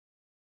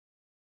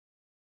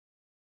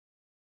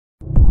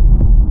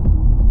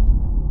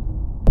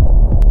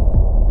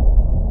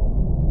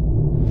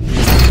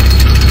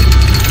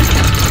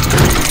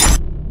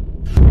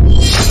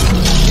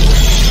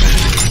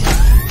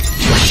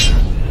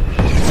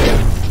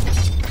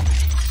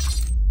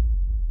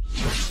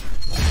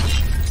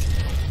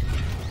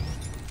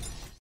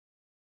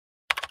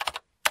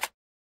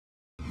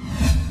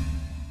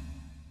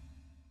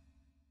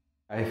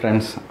Hi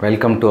friends,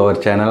 welcome to our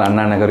channel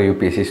NAGAR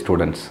UPSC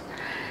students.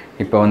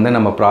 இப்போ வந்து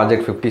நம்ம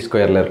ப்ராஜெக்ட் 50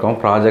 ஸ்கொயரில் இருக்கோம்.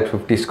 ப்ராஜெக்ட்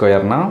 50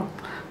 ஸ்கொயர்னா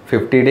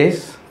 50 days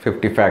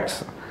 50 facts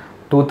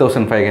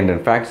 2500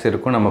 facts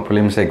இருக்கும் நம்ம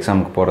ப்ரிலிம்ஸ்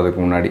எக்ஸாமுக்கு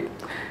போகிறதுக்கு முன்னாடி.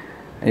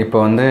 இப்போ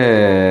வந்து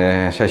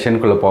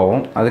செஷனுக்குள்ளே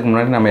போவோம். அதுக்கு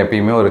முன்னாடி நம்ம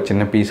எப்பயுமே ஒரு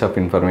சின்ன பீஸ் ஆஃப்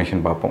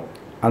இன்ஃபர்மேஷன் பார்ப்போம்.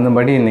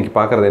 அந்தபடி இன்றைக்கி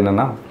பார்க்குறது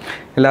என்னென்னா,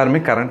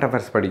 எல்லாருமே கரண்ட்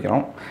அஃபேர்ஸ்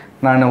படிக்கிறோம்.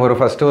 நான்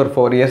ஃபஸ்ட்டு ஒரு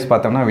 4 years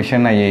பார்த்தோம்னா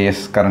விஷன்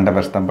ஐஏஎஸ் கரண்ட்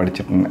அஃபேர்ஸ் தான்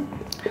படிச்சுட்டு இருந்தேன்.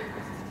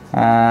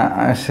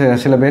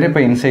 சில பேர்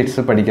இப்போ இன்சைட்ஸ்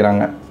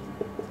படிக்கிறாங்க.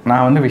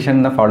 நான் வந்து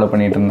விஷன் தான் ஃபாலோ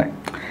பண்ணிகிட்டு இருந்தேன்.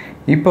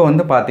 இப்போ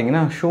வந்து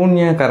பார்த்திங்கன்னா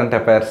ஷூன்யா கரண்ட்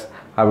அஃபேர்ஸ்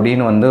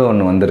அப்படின்னு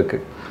ஒன்று வந்திருக்கு.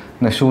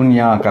 இந்த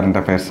ஷூன்யா கரண்ட்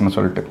அஃபேர்ஸ்னு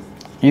சொல்லிட்டு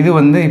இது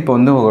வந்து இப்போ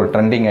வந்து ஒரு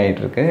ட்ரெண்டிங்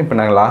ஆகிட்டுருக்கு. இப்போ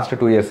நான் லாஸ்ட்டு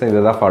 2 years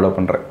இதை தான் ஃபாலோ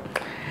பண்ணுறேன்.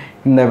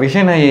 இந்த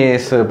விஷன்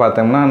ஐஏஎஸ்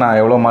பார்த்தோம்னா நான்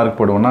எவ்வளோ மார்க்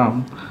போடுவேன்னா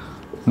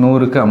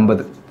 100க்கு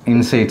 50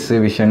 இன்சைட்ஸு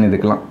விஷன்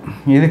இதுக்கெலாம்.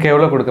 இதுக்கு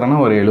எவ்வளோ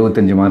கொடுக்குறேன்னா ஒரு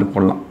 75 மார்க்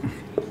போடலாம்.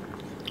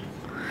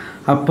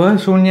 அப்போ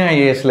ஷூன்யா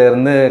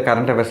ஐஏஎஸ்லேருந்து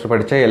கரண்ட் அஃபேர்ஸ்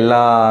படித்தா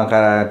எல்லா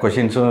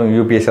கொஷின்ஸும்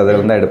யூபிஎஸ்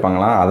அதிலேருந்து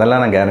எடுப்பாங்களாம்.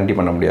 அதெல்லாம் நான் கேரண்டி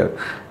பண்ண முடியாது.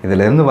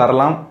 இதிலேருந்து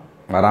வரலாம்,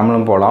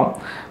 வராமலும் போகலாம்.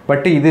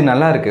 பட் இது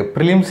நல்லா இருக்குது.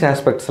 ப்ரிலிம்ஸ்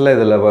ஆஸ்பெக்ட்ஸில்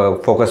இதில்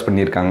ஃபோக்கஸ்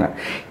பண்ணியிருக்காங்க.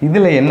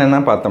 இதில் என்னென்னா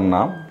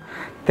பார்த்தோம்னா,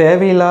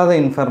 தேவையில்லாத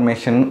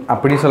இன்ஃபர்மேஷன்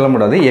அப்படி சொல்ல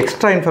முடியாது,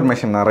 எக்ஸ்ட்ரா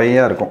இன்ஃபர்மேஷன்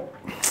நிறையா இருக்கும்.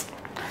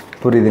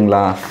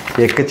 புரியுதுங்களா?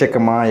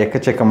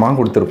 எக்கச்சக்கமாக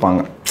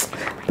கொடுத்துருப்பாங்க.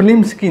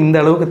 ப்ரிலிம்ஸ்க்கு இந்த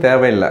அளவுக்கு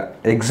தேவையில்லை.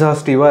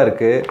 எக்ஸாஸ்டிவாக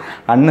இருக்குது,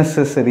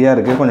 அன்னெசரியாக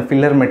இருக்குது, கொஞ்சம்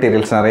ஃபில்லர்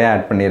மெட்டீரியல்ஸ் நிறையா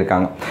ஆட்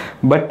பண்ணியிருக்காங்க.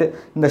 பட்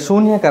இந்த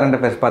ஷூன்யா கரண்ட்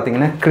அஃபேர்ஸ்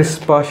பார்த்திங்கன்னா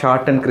கிறிஸ்பாக,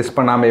 ஷார்ட் அண்ட்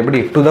கிறிஸ்பாக நாம்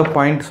எப்படி டு த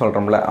பாயிண்ட்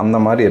சொல்கிறோம்ல அந்த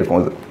மாதிரி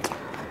இருக்கும்.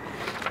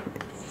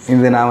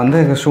 இது நான் வந்து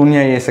ஷூன்யா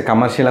ஐஏஎஸை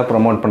கமர்ஷியலாக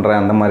ப்ரொமோட் பண்ணுறேன்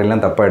அந்த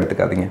மாதிரிலாம் தப்பாக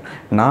எடுத்துக்காதீங்க.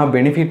 நான்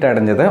பெனிஃபிட்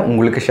அடைஞ்சதை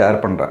உங்களுக்கு ஷேர்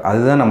பண்ணுறேன்,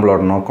 அதுதான்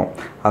நம்மளோட நோக்கம்.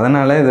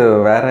 அதனால் இது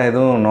வேறு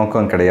எதுவும்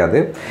நோக்கம் கிடையாது.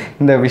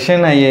 இந்த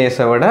விஷன்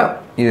ஐஏஎஸை விட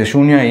இது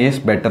ஷூன்யா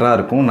ஐஏஎஸ் பெட்டராக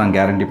இருக்கும், நான்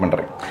கேரண்டி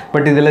பண்ணுறேன்.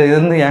 பட் இதில்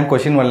இருந்து ஏன்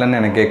கொஷின் வரலன்னு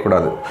எனக்கு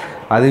கேட்கக்கூடாது.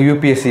 அது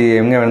யூபிஎஸ்சி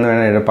எங்கே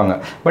வேணால் எடுப்பாங்க.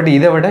 பட்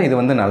இதை விட இது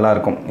வந்து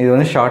நல்லாயிருக்கும். இது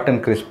வந்து ஷார்ட்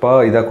அண்ட்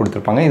கிறிஸ்பாக இதாக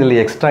கொடுத்துருப்பாங்க.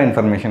 இதில் எக்ஸ்ட்ரா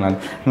இன்ஃபர்மேஷன்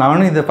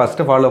நானும் இதை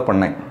ஃபஸ்ட்டு ஃபாலோ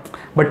பண்ணேன்.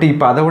 பட்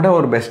இப்போ அதை விட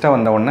ஒரு பெஸ்ட்டாக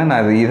வந்த உடனே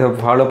நான் இதை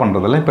ஃபாலோ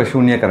பண்ணுறதில்ல. இப்போ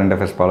ஷூன்யா கரண்ட்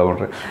அஃபேர்ஸ் ஃபாலோ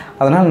பண்ணுறேன்.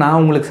 அதனால் நான்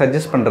உங்களுக்கு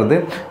சஜஸ்ட் பண்ணுறது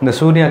இந்த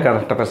ஷூன்யா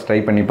கரண்ட் அஃபேர்ஸ் ட்ரை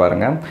பண்ணி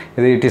பாருங்கள்.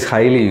 It is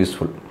highly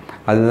useful.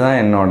 அதுதான்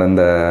என்னோட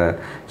இந்த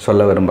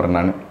சொல்ல விரும்புகிறேன்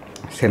நான்.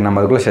 சரி,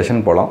 நம்ம அதுக்குள்ளே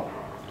செஷன் போகலாம்.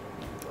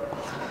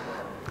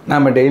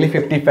 நம்ம டெய்லி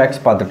 50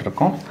 ஃபேக்ட்ஸ்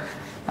பார்த்துட்ருக்கோம்.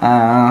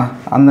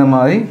 அந்த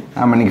மாதிரி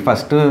நம்ம இன்றைக்கி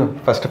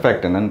ஃபஸ்ட்டு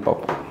ஃபேக்ட் என்னென்னு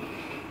பார்ப்போம்.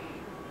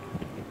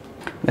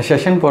 இந்த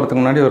செஷன்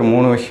போகிறதுக்கு முன்னாடி ஒரு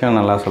 3 விஷயம்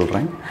நல்லா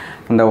சொல்கிறேன்.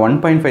 இந்த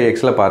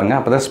 1.5xல் பாருங்கள்,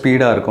 அப்போ தான்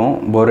ஸ்பீடாக இருக்கும்,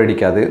 போர்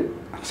அடிக்காது.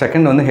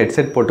 செகண்ட் வந்து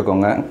ஹெட்செட்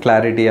போட்டுக்கோங்க,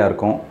 கிளாரிட்டியாக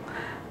இருக்கும்.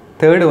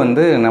 தேர்டு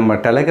வந்து நம்ம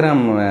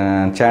டெலகிராம்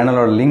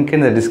சேனலோட லிங்க்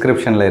இந்த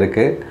டிஸ்கிரிப்ஷனில்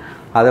இருக்குது.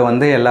 அதை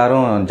வந்து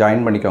எல்லோரும்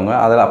ஜாயின் பண்ணிக்கோங்க.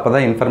 அதில் அப்போ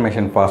தான்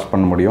இன்ஃபர்மேஷன் பாஸ்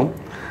பண்ண முடியும்.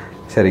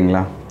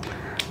 சரிங்களா?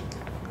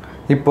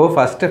 இப்போது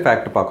ஃபஸ்ட்டு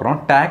ஃபேக்ட் பார்க்குறோம்.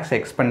 டேக்ஸ்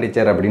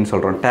எக்ஸ்பெண்டிச்சர் அப்படின்னு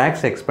சொல்கிறோம்.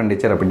 டேக்ஸ்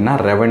எக்ஸ்பெண்டிச்சர் அப்படின்னா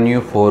ரெவென்யூ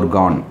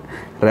ஃபோர்கான்,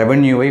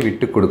 ரெவென்யூவை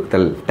விட்டு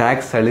கொடுத்தல்,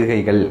 டேக்ஸ்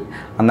சலுகைகள்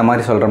அந்த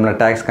மாதிரி சொல்கிறோம்ல,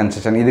 டேக்ஸ்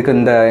கன்செஷன். இதுக்கு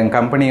இந்த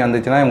கம்பெனி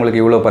வந்துச்சுன்னா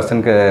உங்களுக்கு இவ்வளோ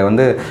பர்சன்ட்க்கு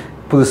வந்து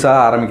புதுசாக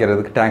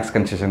ஆரம்பிக்கிறதுக்கு டேக்ஸ்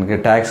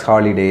கன்செஷனுக்கு, டேக்ஸ்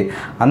ஹாலிடே,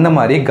 அந்த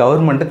மாதிரி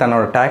கவர்மெண்ட்டு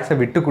தன்னோட டேக்ஸை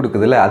விட்டு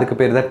கொடுக்குதுல்ல, அதுக்கு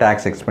பேர் தான்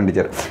டேக்ஸ்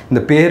எக்ஸ்பெண்டிச்சர்.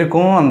 இந்த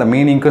பேருக்கும் அந்த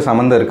மீனிங்க்கும்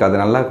சம்மந்தம் இருக்காது,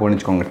 நல்லா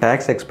கவனிச்சுக்கோங்க.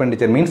 Tax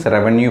expenditure means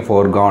revenue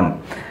ஃபோர்கான்.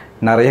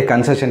 நிறைய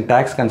கன்செஷன்,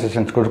 டேக்ஸ்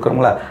கன்செஷன்ஸ்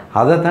கொடுக்குறோங்களா,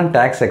 அதை தான்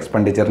டேக்ஸ்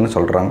எக்ஸ்பெண்டிச்சர்னு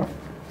சொல்கிறாங்க.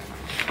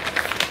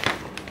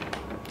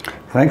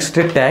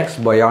 Next tax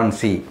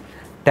buoyancy.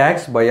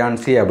 Tax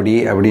buoyancy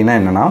அப்படின்னா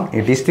என்னென்னா,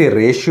 it is the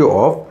ratio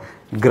of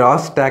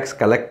cross tax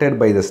collected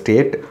by the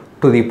state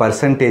to the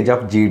percentage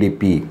of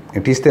GDP.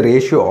 It is the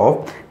ratio of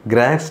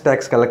cross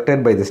tax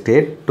collected by the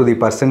state to the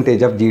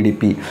percentage of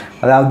GDP.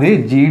 அதாவது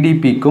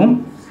ஜிடிபிக்கும்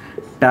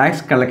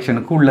tax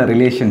கலெக்ஷனுக்கும் உள்ள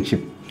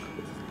relationship.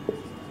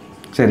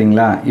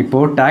 சரிங்களா?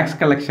 இப்போது tax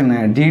collection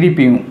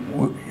GDP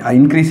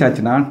increase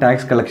ஆச்சுன்னா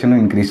tax கலெக்ஷனும்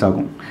increase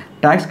ஆகும்.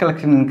 Tax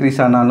collection increase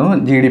ஆனாலும்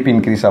GDP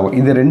increase ஆகும்.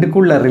 இது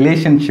ரெண்டுக்குள்ள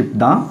relationship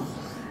தான்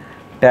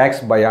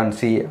டேக்ஸ்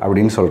பயான்சி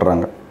அப்படின்னு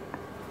சொல்கிறாங்க.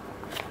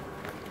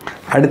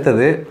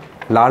 அடுத்தது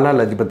லாலா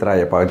லஜ்பத்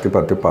ராயை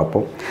பார்த்து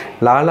பார்ப்போம்.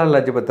 லாலா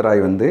லஜ்பத்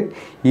ராய் வந்து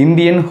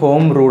Indian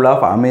home rule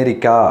of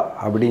America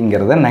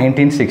அப்படிங்கிறத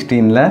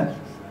 1916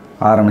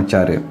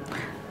 ஆரம்பித்தார்.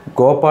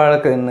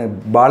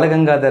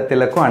 பாலகங்காதர்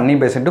திலக்கும் அன்னி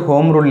பெசன்ட்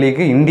ஹோம் ரூல் லீக்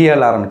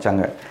இந்தியாவில்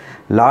ஆரம்பித்தாங்க.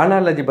 லாலா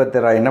லஜ்பத்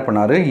ராய் என்ன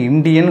பண்ணார்,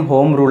 Indian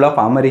home rule of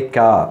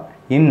America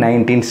இன்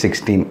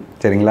 1916.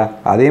 சரிங்களா?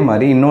 அதே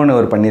மாதிரி இன்னொன்று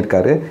அவர்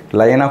பண்ணியிருக்காரு,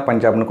 லயன் ஆஃப்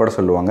பஞ்சாப்னு கூட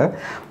சொல்லுவாங்க.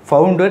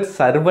 Founded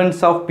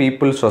servants of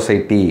people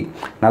society.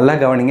 நல்லா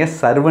கவனிங்க,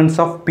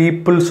 சர்வன்ட்ஸ் ஆஃப்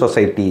பீப்புள்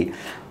சொசைட்டி.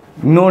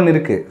 இன்னொன்று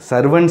இருக்குது,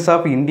 servants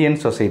of Indian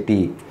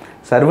society.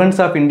 Servants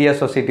of India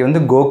society வந்து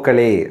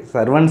Gokhale,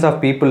 servants of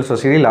people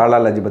society Lala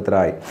Lajpat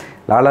Rai.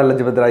 Lala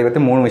Lajpat Rai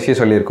பற்றி 3 விஷயம்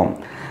சொல்லியிருக்கோம்.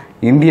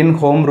 Indian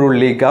home rule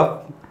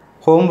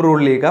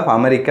league of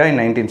America in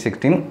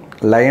 1916,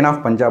 line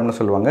of பஞ்சாப்னு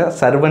சொல்லுவாங்க.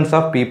 Servants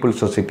of people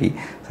society,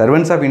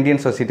 servants of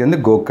Indian society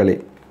வந்து Gokhale.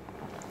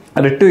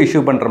 Writ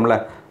issue பண்ணுறோம்ல,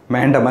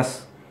 mandamus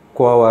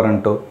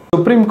கோவாரண்டோ.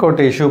 Supreme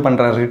கோர்ட்டை issue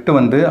பண்ணுற writ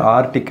வந்து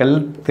article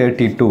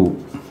 32.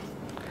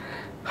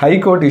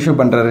 High court issue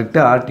பண்ணுற ரிட்டு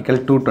ஆர்டிகல்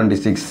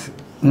 226.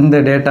 இந்த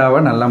டேட்டாவை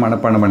நல்லா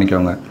மனப்பாடம்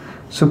பண்ணிக்கோங்க.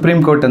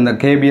 சுப்ரீம் கோர்ட் இந்த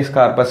கேபிஎஸ்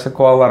கார்பஸ்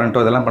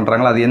கோவாரண்ட்டோ இதெல்லாம்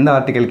பண்ணுறாங்களா, அது எந்த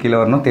ஆர்டிகல் கீழே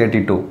வரணும்?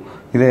 32.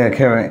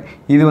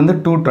 இது வந்து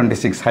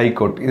 226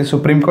 ஹைகோர்ட். இது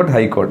சுப்ரீம் கோர்ட்,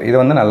 ஹைகோர்ட். இதை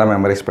வந்து நல்லா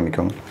மெமரைஸ்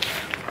பண்ணிக்கோங்க.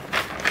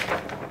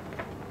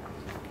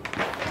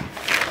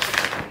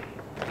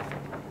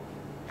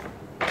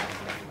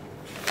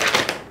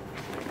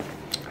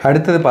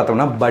 அடுத்தது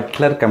பார்த்தோம்னா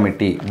பட்லர்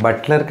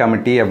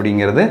கமிட்டி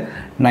அப்படிங்கிறது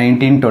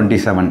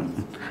 1927.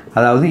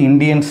 அதாவது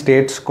இந்தியன்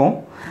ஸ்டேட்ஸ்க்கும்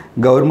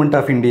கவர்மெண்ட்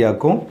ஆஃப்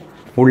இந்தியாவுக்கும்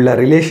உள்ள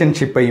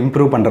ரிலேஷன்ஷிப்பை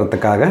இம்ப்ரூவ்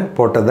பண்ணுறதுக்காக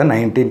போட்டது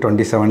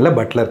 1927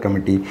 பட்லர்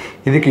கமிட்டி.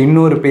 இதுக்கு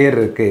இன்னொரு பேர்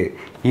இருக்குது,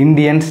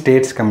 இந்தியன்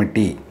ஸ்டேட்ஸ்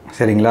கமிட்டி.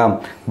 சரிங்களா?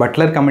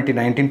 Buttler committee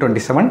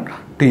 1927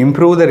 to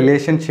improve the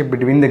relationship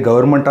between the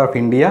government of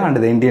India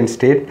and the Indian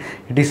state.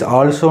 It is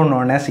also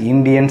known as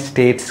Indian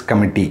states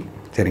committee.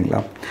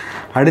 சரிங்களா?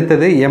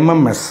 அடுத்தது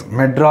எம்எம்எஸ்,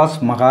 மெட்ராஸ்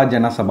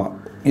மகாஜன சபா.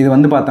 இது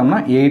வந்து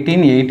பார்த்தோம்னா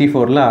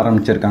 1884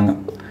 ஆரம்பிச்சிருக்காங்க.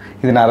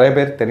 இது நிறைய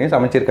பேர் தெரியும்,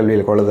 சமச்சீர்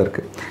கல்வியில் கொள்ளது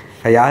இருக்குது.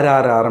 யார்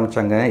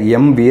ஆரம்பித்தாங்க?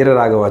 M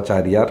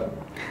Veeraraghavachariar,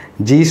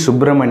 G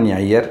Subramaniya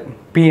Iyer,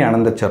 B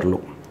அனந்தச்சர்லு.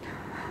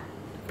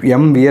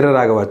 M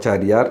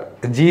Veeraraghavachariar,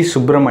 G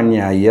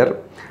Subramaniya Iyer,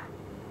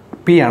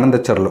 B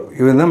அனந்தச்சர்லு.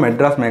 இவர் தான்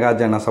மெட்ராஸ்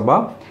மகாஜன சபா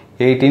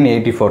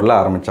 1884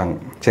 ஆரம்பித்தாங்க.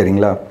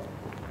 சரிங்களா?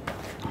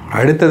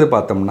 அடுத்தது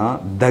பார்த்தோம்னா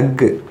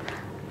தக்கு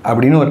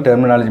அப்படின்னு ஒரு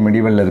டெர்மினாலஜி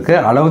மெடிவலில்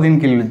இருக்குது. அலாவுதீன்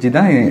கில்ஜி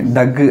தான்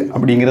தக்கு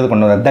அப்படிங்கிறது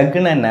கொண்டு வந்தார்.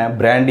 தக்குன்னா என்ன?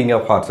 பிராண்டிங்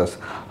ஆஃப்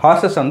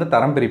ஹார்சஸ் வந்து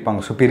தரம்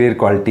பிரிப்பாங்க. Superior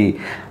quality,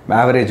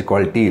 average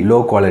quality, low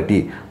quality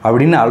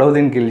அப்படின்னு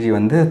அலாவுதீன் கில்ஜி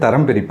வந்து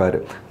தரம் பிரிப்பார்.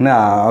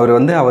 அவர்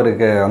வந்து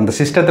அவருக்கு அந்த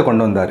சிஸ்டத்தை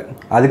கொண்டு வந்தார்.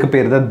 அதுக்கு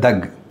பேர் தான்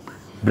தக்,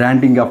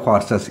 branding of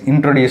horses,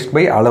 introduced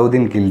by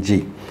Alauddin Khilji.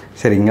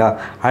 சரிங்களா?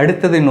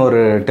 அடுத்தது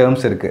இன்னொரு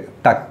டேர்ம்ஸ் இருக்குது,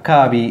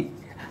 தக்காவி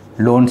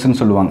லோன்ஸ்ன்னு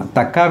சொல்லுவாங்க.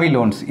 தக்காவி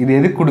லோன்ஸ் இது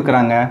எதுக்கு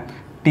கொடுக்குறாங்க?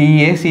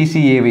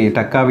 TACCAV,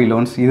 டக்காவி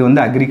loans. இது வந்து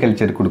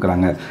அக்ரிகல்ச்சர்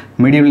கொடுக்குறாங்க.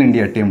 Medieval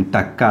India team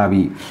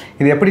டக்காவி.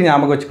 இது எப்படி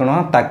ஞாபகம்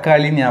வச்சுக்கணும்?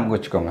 தக்காளின்னு ஞாபகம்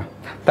வச்சுக்கோங்க.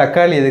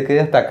 தக்காளி எதுக்கு?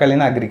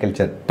 தக்காளின்னா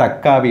agriculture.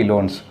 Taccavi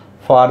loans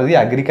for the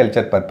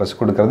agriculture purpose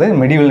கொடுக்குறது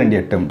மிடிவல்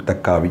இந்தியா டீம்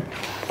டக்காவி.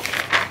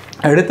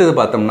 அடுத்தது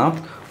பார்த்தோம்னா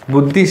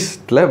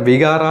புத்திஸ்டில்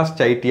விகாராஸ்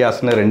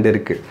சைட்டியாஸ்னு 2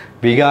 இருக்குது.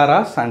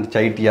 விகாராஸ் அண்ட்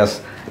சைட்டியாஸ்.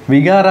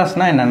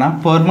 விகாராஸ்னால் என்னென்னா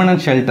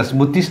பெர்மனன்ட் ஷெல்டர்ஸ்.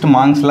 புத்திஸ்ட்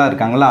மாங்ஸ்லாம்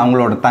இருக்காங்களா,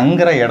 அவங்களோட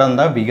தங்குற இடம்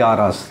தான்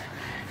விகாராஸ்.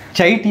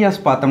 சைட்டியாஸ்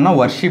பார்த்தோம்னா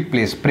வர்ஷிப்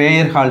பிளேஸ்,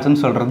 ப்ரேயர்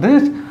ஹால்ஸ்ன்னு சொல்கிறது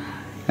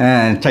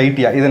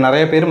சைட்டியா. இது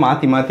நிறைய பேர்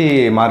மாற்றி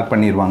மார்க்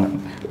பண்ணிடுவாங்க.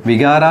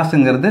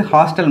 விகாராஸுங்கிறது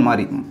ஹாஸ்டல்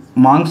மாதிரி,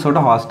 மாங்ஸோட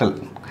hostel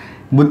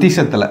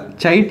புத்திசத்தில்.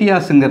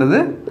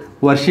 சைட்டியாஸுங்கிறது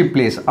worship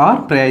place R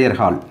prayer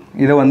hall.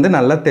 இதை வந்து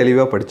நல்லா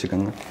தெளிவாக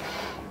படிச்சுக்கோங்க.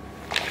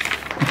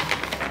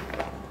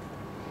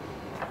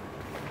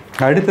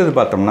 அடுத்தது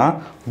பார்த்தோம்னா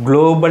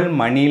global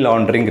money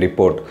laundering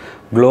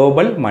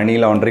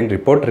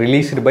report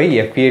released by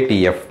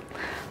FATF,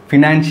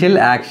 financial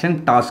action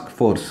task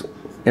force.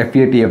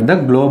 FATF the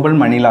global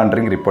money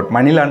laundering report.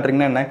 மணி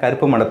லாண்ட்ரிங்னா என்ன?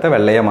 கருப்பு மணத்தை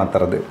வெள்ளையாக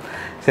மாற்றுறது.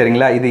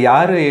 சரிங்களா? இது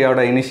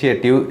யாரோட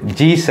இனிஷியேட்டிவ்?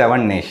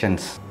 G7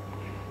 Nations.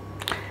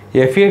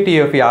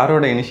 FATF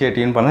யாரோட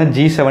இனிஷியேட்டிவ்னு பார்த்தா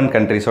G7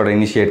 கண்ட்ரிஸோட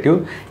இனிஷியேட்டிவ்.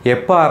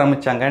 எப்போ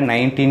ஆரம்பித்தாங்க?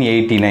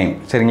 1989.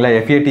 சரிங்களா?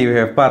 FATF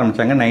எப்போ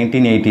ஆரம்பித்தாங்க?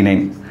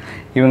 1989.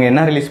 இவங்க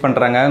என்ன ரிலீஸ்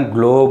பண்ணுறாங்க?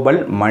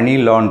 குளோபல் மணி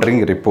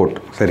லாண்ட்ரிங் ரிப்போர்ட்.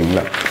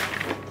 சரிங்களா?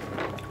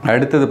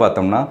 அடுத்தது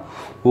பார்த்தோம்னா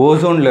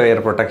ஓசோன்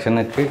லேயர்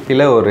ப்ரொடெக்ஷனுக்கு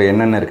கீழே ஒரு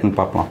என்னென்ன இருக்குதுன்னு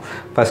பார்க்கலாம்.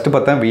 ஃபஸ்ட்டு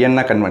பார்த்தா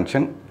வியன்னா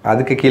கன்வென்ஷன்,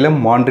 அதுக்கு கீழே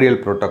மான்ட்ரியல்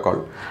ப்ரோட்டோக்கால்,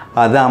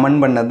 அதை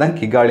அமெண்ட் பண்ணது தான்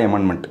கிகாலி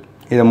அமெண்ட்மெண்ட்.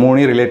 இதை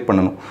 3 ரிலேட்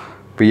பண்ணணும்.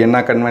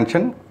 Vienna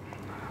convention,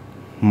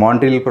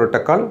 Montreal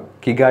protocol,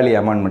 Kigali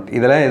amendment.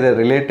 இதெல்லாம் இது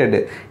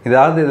ரிலேட்டடு.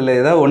 இதில்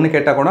ஏதாவது ஒன்று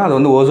கேட்டால் கூட அது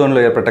வந்து ஓசோன்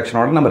லேயர்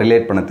ப்ரொடெக்ஷனோட நம்ம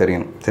ரிலேட் பண்ண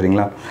தெரியும்.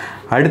 சரிங்களா?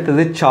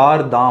 அடுத்தது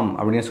சார் தாம்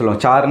அப்படின்னு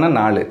சொல்லுவோம். சார்னா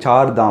 4,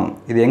 சார் தாம்.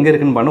 இது எங்கே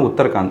இருக்குதுன்னு பார்த்தா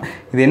உத்தரகாண்ட்.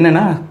 இது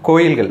என்னென்னா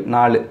கோயில்கள்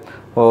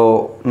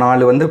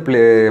 4 வந்து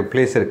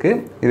பிளேஸ் இருக்குது.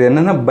 இது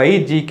என்னென்னா பை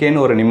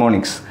ஜிகேன்னு ஒரு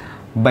நிமோனிக்ஸ்,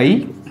 பை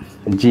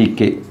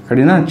ஜிகே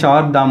அப்படின்னா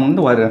சார் தாம்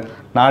வந்து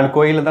 4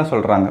 கோயிலை தான்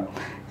சொல்கிறாங்க.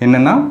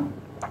 என்னென்னா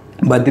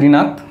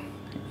பத்ரிநாத்,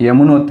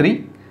 யமுனோத்ரி,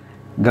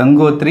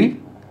 கங்கோத்ரி,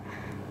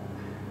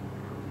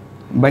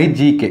 பை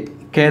ஜிகே,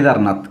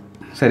 கேதார்நாத்.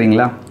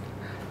 சரிங்களா?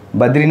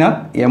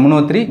 பத்ரிநாத்,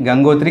 யமுனோத்ரி,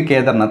 கங்கோத்ரி,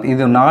 கேதார்நாத்.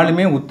 இது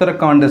 4மே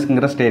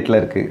உத்தரகாண்டுங்கிற ஸ்டேட்டில்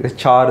இருக்குது.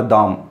 சார்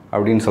தாம்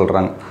அப்படின்னு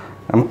சொல்கிறாங்க.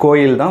 நம்ம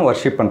கோயில் தான்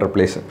வர்ஷிப் பண்ணுற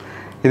பிளேஸு.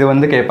 இது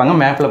வந்து கேட்பாங்க,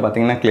 மேப்பில்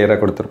பார்த்தீங்கன்னா கிளியராக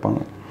கொடுத்துருப்பாங்க.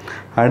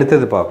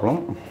 அடுத்தது பார்க்கலாம்.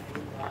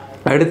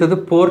 அடுத்தது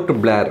போர்ட்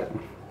பிளேர்,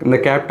 இந்த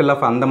கேபிட்டல்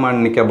ஆஃப்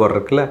அந்தமான் நிக்கோபார்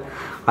இருக்குல்ல,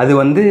 அது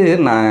வந்து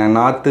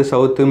north,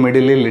 south,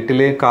 middle,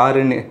 லிட்டிலு,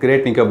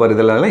 great Nicobar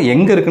இதெல்லாம்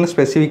எங்கே இருக்குதுன்னு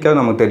ஸ்பெசிஃபிக்காக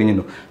நமக்கு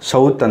தெரிஞ்சிடும்.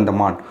 South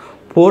Andaman.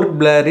 Board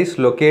Blair is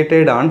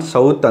located on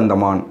south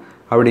Andaman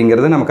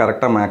அப்படிங்கிறது நம்ம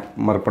கரெக்டாக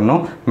மார்க்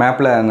பண்ணோம்.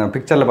 மேப்பில் அந்த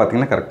பிக்சரில்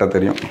பார்த்திங்கன்னா கரெக்டாக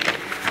தெரியும்.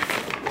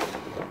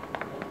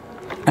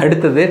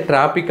 அடுத்தது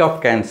tropic of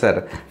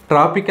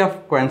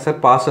cancer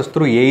bosses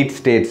through 8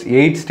 states.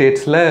 8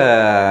 ஸ்டேட்ஸில்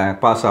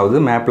pass ஆகுது.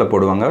 மேப்பில்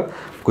போடுவாங்க.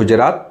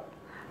 குஜராத்,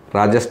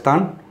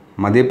 ராஜஸ்தான்,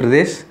 மத்திய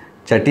பிரதேஷ்,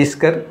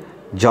 சத்தீஸ்கர்,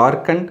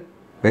 ஜார்க்கண்ட்,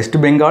 வெஸ்ட்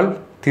பெங்கால்,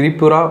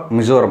 திரிபுரா,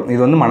 மிசோரம்.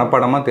 இது வந்து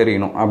மனப்பாடமாக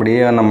தெரியணும். அப்படியே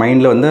அந்த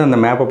மைண்டில் வந்து அந்த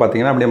மேப்பை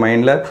பார்த்தீங்கன்னா அப்படியே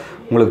மைண்டில்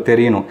உங்களுக்கு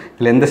தெரியணும்.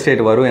 இதில் எந்த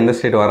ஸ்டேட் வரும், எந்த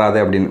ஸ்டேட் வராது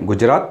அப்படின்னு.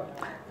 குஜராத்,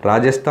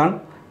 ராஜஸ்தான்,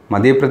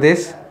 மத்திய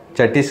பிரதேஷ்,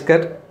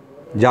 சத்தீஸ்கர்,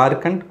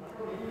 ஜார்க்கண்ட்,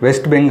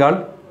 வெஸ்ட் பெங்கால்,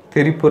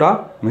 திரிபுரா,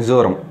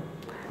 மிசோரம்.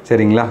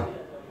 சரிங்களா?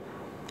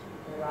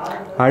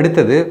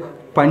 அடுத்தது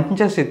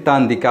பஞ்ச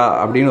சித்தாந்திகா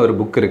அப்படின்னு ஒரு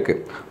புக்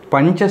இருக்குது.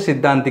 பஞ்ச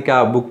சித்தாந்திகா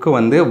புக்கு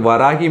வந்து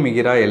வராகி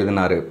மிகிரா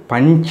எழுதினார்.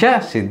 பஞ்ச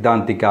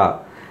சித்தாந்திகா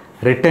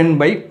ரிட்டன்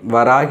பை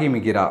வராகி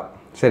மிகிரா.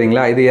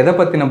 சரிங்களா? இது எதை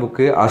பற்றின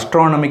புக்கு?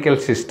 Astronomical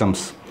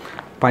systems.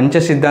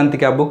 பஞ்ச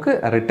சித்தாந்திகா book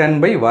written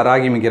by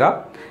Varahi மிகிரா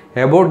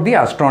about the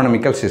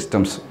astronomical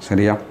systems.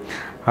 சரியா?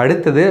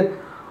 அடுத்தது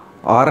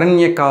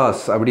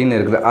அரண்யகாஸ் அப்படின்னு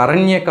இருக்குது.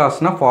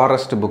 அரண்யகாஸ்னால்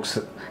forest books.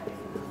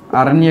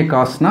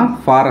 அரண்யகாஸ்னா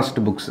forest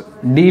books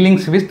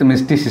dealings with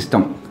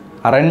mysticism.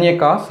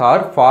 அரண்யகாஸ்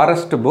R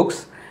forest books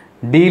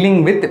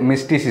dealing with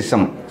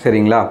mysticism.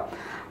 சரிங்களா?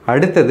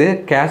 அடுத்தது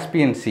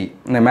காஸ்பியன் சி.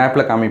 இந்த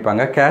மேப்பில்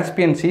காமிப்பாங்க.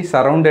 Caspian C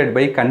surrounded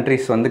by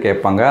countries வந்து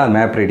கேட்பாங்க அது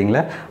மேப்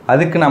ரீடிங்கில்.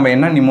 அதுக்கு நம்ம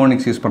என்ன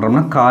நிமோனிக்ஸ் யூஸ்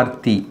பண்ணுறோம்னா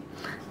கார்த்தி.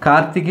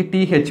 கார்த்திக்கு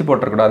டிஹெச்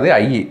போட்டக்கூடாது,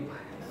 ஐ.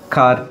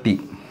 Karthi.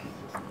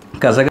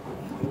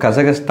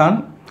 Kazakhstan,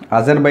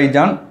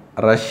 Azerbaijan,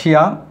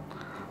 Russia,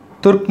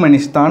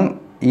 Turkmenistan,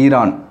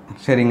 Iran.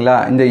 சரிங்களா?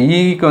 இந்த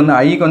ஈக்கு வந்து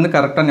ஐக்கு வந்து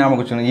கரெக்டாக ஞாபகம்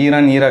வச்சுக்கணும்.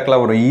 ஈரான்,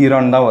 ஈராக்லாம் வரும்.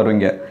 ஈரான் தான்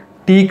வருவீங்க.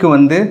 டீக்கு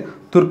வந்து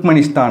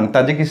துர்க்மெனிஸ்தான்,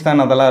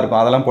 தஜிகிஸ்தான் அதெல்லாம் இருக்கும்.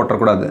 அதெல்லாம்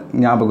போட்டக்கூடாது,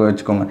 ஞாபகம்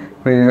வச்சுக்கோங்க.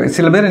 இப்போ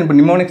சில பேர் இப்போ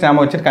நிமோனிக்ஸ்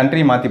ஞாபகம் வச்சுட்டு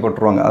கண்ட்ரி மாற்றி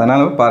போட்டுருவாங்க.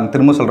 அதனால்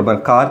திரும்ப சொல்கிற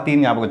பாரு,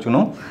 கார்த்தின்னு ஞாபகம்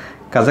வச்சுக்கணும்.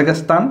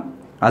 Kazakhstan,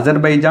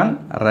 Azerbaijan,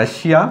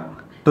 Russia,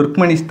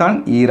 Turkmenistan,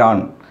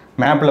 Iran.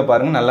 மேப்பில்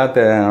பாருங்கள், நல்லா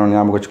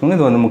ஞாபகம் வச்சுக்கோங்க.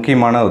 இது வந்து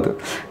முக்கியமான இது.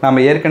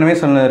 நம்ம ஏற்கனவே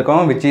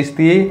சொல்லியிருக்கோம் which is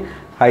the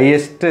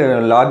highest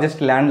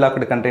largest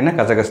landlocked கண்ட்ரினா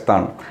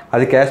Kazakhstan.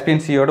 அது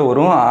காஸ்பியன் சியோட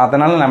வரும்.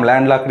 அதனால் நம்ம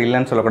லேண்ட்லாக்டு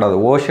இல்லைன்னு சொல்லக்கூடாது.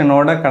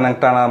 ஓஷனோட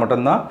கனெக்ட் ஆனால்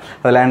மட்டும்தான்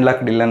அது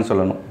லேண்ட்லாக்டு இல்லைன்னு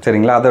சொல்லணும்.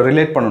 சரிங்களா? அதை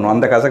ரிலேட் பண்ணணும்.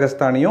 அந்த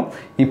கசகஸ்தானையும்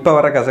இப்போ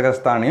வர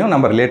கசகஸ்தானையும்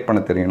நம்ம ரிலேட்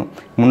பண்ண தெரியணும்.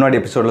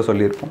 முன்னாடி எபிசோடில்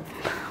சொல்லியிருக்கோம்.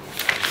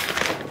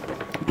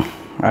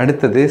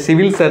 அடுத்தது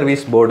சிவில்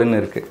சர்வீஸ் போர்டுன்னு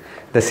இருக்குது.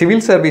 இந்த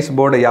சிவில் சர்வீஸ்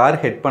போர்டை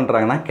யார் ஹெட்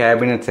பண்ணுறாங்கன்னா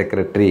cabinet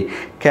secretary.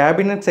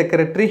 Cabinet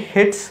secretary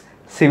heads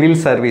civil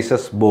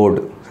services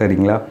board.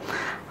 சரிங்களா?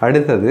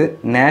 அடுத்தது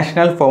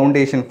national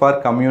foundation for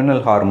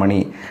communal harmony.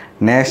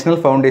 National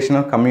foundation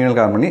of communal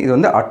harmony இது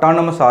வந்து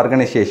autonomous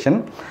organisation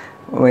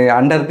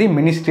under the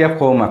ministry of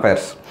home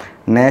affairs.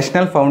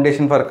 National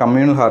foundation for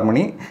communal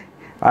harmony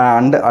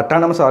under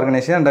autonomous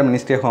organisation under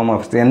ministry of home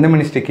affairs. எந்த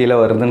ministry கீழே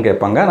வருதுன்னு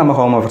கேட்பாங்க. நம்ம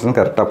home அஃபேர்ஸ்னு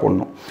கரெக்டாக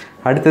போடணும்.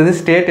 அடுத்தது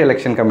ஸ்டேட்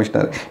எலெக்ஷன்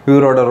கமிஷனர்.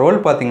 இவரோட ரோல்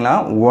பார்த்திங்கன்னா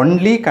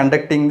ஒன்லி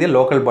கண்டக்டிங் தி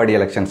லோக்கல் பாடி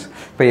எலெக்ஷன்ஸ்.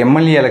 இப்போ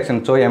எம்எல்ஏ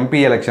எலெக்ஷன்ஸோ எம்பி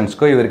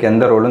எலெக்ஷன்ஸ்க்கோ இவருக்கு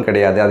எந்த ரோலும்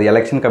கிடையாது. அது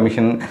election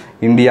commission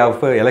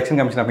election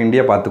commission of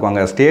India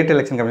பார்த்துக்குவாங்க. ஸ்டேட்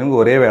எலெக்ஷன்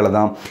கமிஷனுக்கு ஒரே வேலை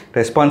தான்,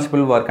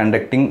 responsible for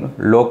conducting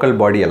local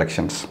body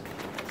elections.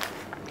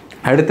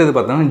 அடுத்தது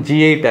பார்த்தோம்னா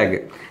ஜிஐ டேக்.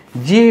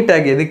 ஜிஐ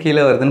டேக் எது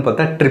கீழே வருதுன்னு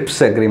பார்த்தா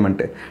ட்ரிப்ஸ்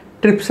அக்ரிமெண்ட்டு.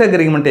 ட்ரிப்ஸ்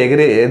அக்ரிமெண்ட்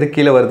எது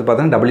கீழே வருது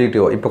பார்த்தோன்னா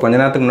WTO. இப்போ கொஞ்ச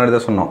நேரத்துக்கு முன்னாடி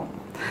தான் சொன்னோம்.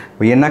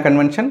 வியன்னா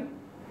கன்வென்ஷன்,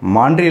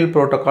 மான்ட்ரியல்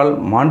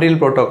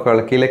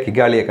புரோட்டோக்கால் கீழே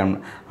கிகாலி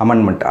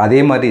அமெண்ட்மெண்ட். அதே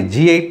மாதிரி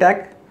ஜிஐ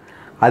டேக்,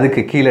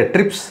 அதுக்கு கீழே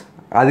ட்ரிப்ஸ்,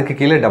 அதுக்கு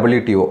கீழே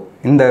WTO.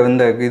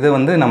 இந்த இதை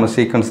வந்து நம்ம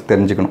சீக்வன்ஸ்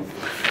தெரிஞ்சுக்கணும்.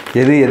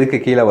 எதுக்கு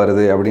கீழே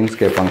வருது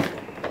அப்படின்னு கேட்பாங்க.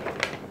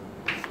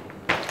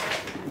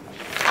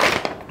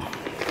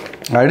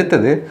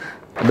 அடுத்தது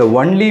the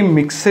only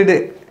mixed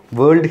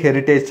World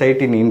Heritage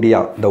Site in India.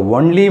 The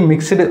only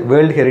mixed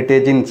World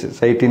Heritage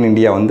Site in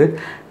India வந்து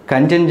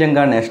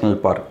Kanchenjunga National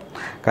Park.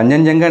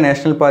 Kanchenjunga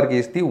National Park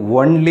is the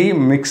only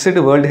mixed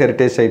World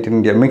Heritage Site in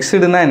India.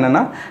 Mixedனா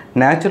என்னன்னா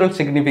natural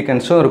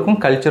சிக்னிஃபிகன்ஸும் இருக்கும்,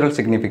 cultural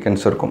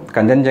சிக்னிஃபிகன்ஸும் இருக்கும்.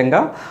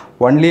 Kanchenjunga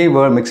only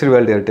mixed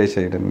World Heritage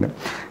Site.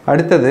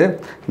 அடுத்தது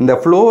இந்த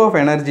flow of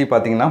energy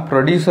பார்த்தீங்கன்னா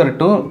producer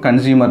to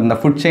consumer. இந்த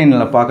food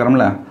செயினில்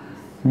பார்க்குறோம்ல,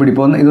 இப்படி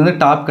இப்போ வந்து இது வந்து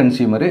டாப்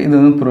கன்சியூமரு, இது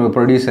வந்து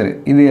ப்ரொடியூசரு.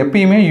 இது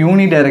எப்பயுமே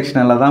யூனி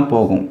டைரெக்ஷனலாக தான்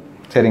போகும்.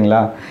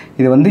 சரிங்களா?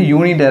 இது வந்து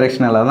யூனி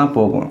டைரெக்ஷனலாக தான்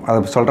போகும். அதை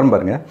சொல்கிறேன்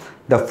பாருங்கள்.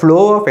 The flow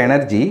of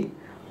energy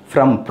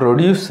from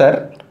producer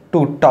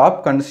to top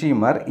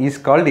consumer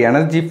is called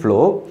energy flow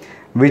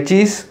which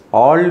is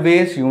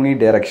always uni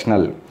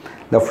directional.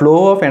 The flow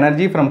of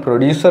energy from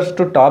producers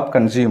to top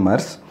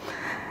consumers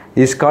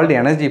is called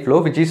energy flow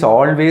which is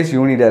always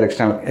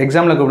unidirectional.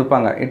 Example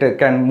கொடுப்பாங்க, it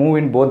can move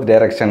in both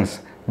directions,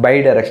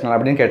 bidirectional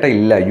அப்படின்னு கேட்டால்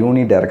இல்லை,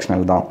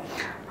 யூனிடைரெக்ஷனல் தான்.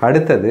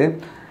 அடுத்தது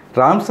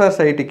Ramsar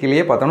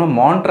சைட்டுக்குள்ளேயே பார்த்தோம்னா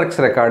மான்ட்ரெக்ஸ்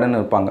ரெக்கார்டுன்னு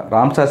இருப்பாங்க.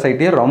 Ramsar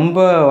சைட்டே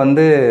ரொம்ப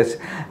வந்து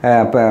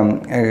இப்போ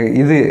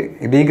இது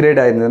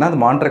டீக்ரேட் ஆகிருந்ததுன்னா அது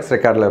மான்ட்ரெக்ஸ்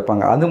ரெக்கார்டில்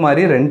இருப்பாங்க. அது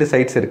மாதிரி 2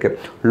 சைட்ஸ் இருக்குது.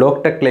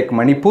 Loktak lakh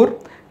Manipur,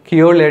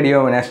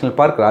 கியோலேடியோ national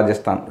park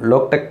Rajasthan.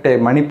 Loktak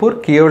Manipur,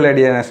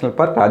 கியோலேடியோ national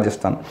park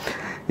Rajasthan.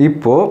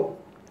 இப்போது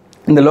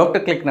இந்த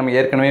லோக்டக் லேக் நம்ம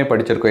ஏற்கனவே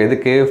படிச்சிருக்கோம்.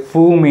 எதுக்கு?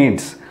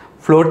 ஃபூமீட்ஸ்,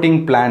 ஃப்ளோட்டிங்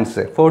பிளான்ட்ஸ்,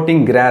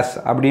 ஃப்ளோட்டிங் கிராஸ்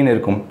அப்படின்னு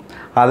இருக்கும்.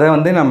 அதை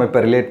வந்து நம்ம இப்போ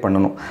ரிலேட்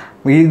பண்ணணும்.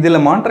 இதில்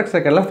மான்ட்ரெக்ஸ்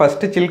ரெக்கார்டில்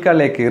ஃபஸ்ட்டு சில்கா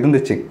லேக்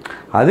இருந்துச்சு.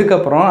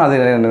 அதுக்கப்புறம் அது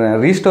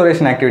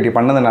ரீஸ்டோரேஷன் ஆக்டிவிட்டி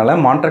பண்ணதுனால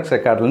மான்ட்ரெக்ஸ்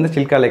ரெக்கார்ட்லேருந்து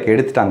சில்கா லேக்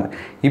எடுத்துட்டாங்க.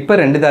 இப்போ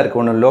 2 தான்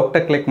இருக்குது. ஒன்று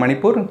லோக்டக் லேக்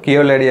மணிப்பூர்,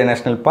 கியோலேடியா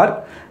நேஷ்னல் பார்க்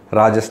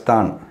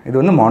ராஜஸ்தான். இது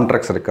வந்து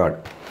மான்ட்ரெக்ஸ் ரெக்கார்டு.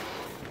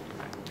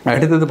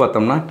 அடுத்தது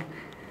பார்த்தோம்னா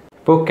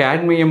இப்போது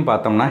கேட்மியம்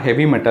பார்த்தோம்னா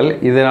ஹெவி மெட்டல்,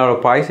 இதனோட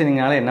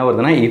பாய்சனிங்னால என்ன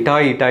வருதுன்னா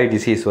இட்டாய்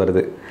டிசீஸ்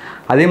வருது.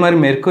 அதே மாதிரி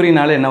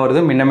மெர்க்குரினால என்ன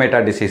வருது, மினமேட்டா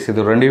டிசீஸ்.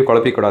 இது ரெண்டையும்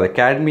குழப்பிக்கூடாது.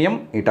 Cadmium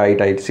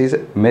இட்டாய் disease,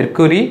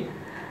 mercury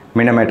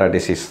மினமேட்டா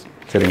disease.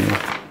 சரிங்களா?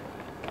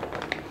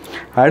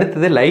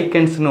 அடுத்தது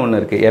லைக்கன்ஸ்னு ஒன்று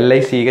இருக்குது,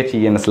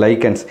 LICHENS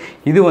லைக்கன்ஸ்.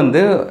 இது வந்து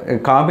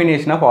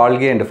combination of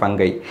algae and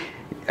fungi.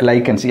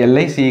 Lichens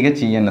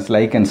LICHENS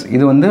lichens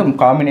இது வந்து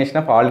combination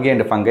of algae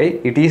and fungi.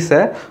 It is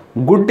a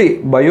good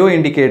bio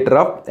indicator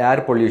of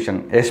air pollution,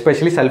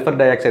 especially sulphur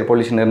di oxide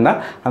pollution இருந்தால்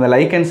அந்த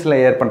லைக்கன்ஸில்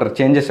ஏற்படுற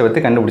சேஞ்சஸை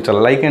வந்து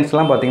கண்டுபிடிச்சிடலாம்.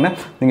 லைக்கன்ஸ்லாம் பார்த்தீங்கன்னா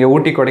நீங்கள்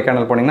ஊட்டி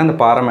கொடைக்கானல் போனீங்கன்னா அந்த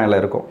பாறை மேலே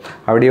இருக்கும்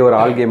அப்படியே ஒரு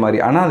ஆல்கே மாதிரி.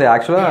 ஆனால் அது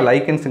ஆக்சுவலாக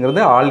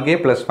லைக்கன்ஸுங்கிறது ஆல்கே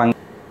ப்ளஸ் ஃபங்.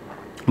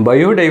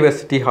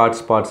 பயோடைவர்சிட்டி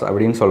ஹாட்ஸ்பாட்ஸ்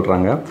அப்படின்னு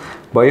சொல்கிறாங்க.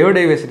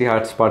 பயோடைவர்சிட்டி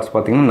ஹாட்ஸ்பாட்ஸ்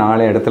பார்த்திங்கன்னா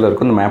 4 இடத்துல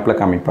இருக்கும், இந்த மேப்பில்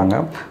காமிப்பாங்க.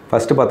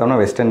 ஃபஸ்ட்டு பார்த்தோம்னா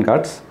வெஸ்டர்ன்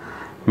காட்ஸ்,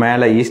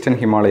 மேலே ஈஸ்டர்ன்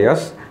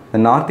ஹிமாலயாஸ், இந்த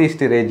நார்த்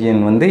ஈஸ்ட்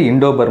ரீஜியன் வந்து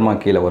இண்டோ பர்மா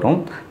கீழே வரும்,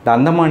 இந்த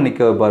அந்தமான்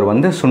நிக்கோபார்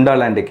வந்து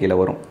சுண்டாலாண்டு கீழே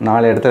வரும்.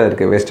 4 இடத்துல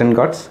இருக்குது. Western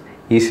God's,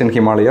 eastern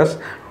Himalayas,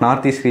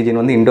 north east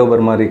region வந்து இண்டோ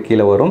பர்மா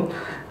கீழே வரும்,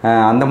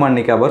 அந்தமான்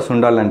நிக்கோபார்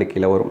சுண்டாலாண்டு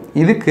கீழே வரும்.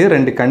 இதுக்கு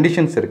 2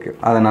 கண்டிஷன்ஸ் இருக்குது,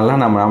 அதை நல்லா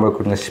நம்ம ஞாபகம்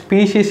கொடுங்க.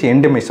 ஸ்பீஷீஸ்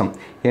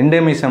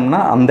எண்டமிசம்னா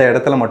அந்த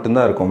இடத்துல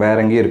மட்டும்தான் இருக்கும்,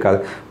 வேறு எங்கேயும் இருக்காது.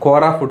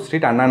 கோரா ஃபுட்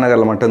ஸ்ட்ரீட் அண்ணா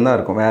நகரில் மட்டும்தான்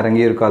இருக்கும், வேறு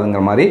எங்கேயும்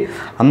இருக்காதுங்கிற மாதிரி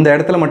அந்த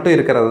இடத்துல மட்டும்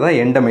இருக்கிறது தான்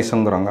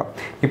எண்டமிசம்ங்கிறாங்க.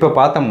 இப்போ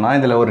பார்த்தோம்னா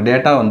இதில் ஒரு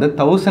டேட்டா வந்து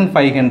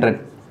 1500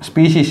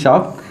 ஸ்பீஷீஸ்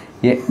ஆஃப்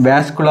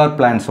வேஸ்குலார்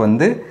பிளான்ட்ஸ்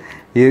வந்து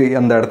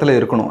அந்த இடத்துல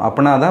இருக்கணும்.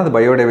 அப்படின்னா தான் அது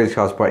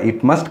biodiversity hotspot.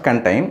 It must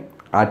contain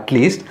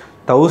at least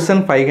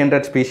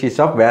 1500 species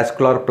of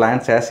vascular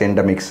plants as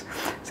எண்டமிக்ஸ்.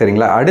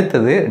 சரிங்களா?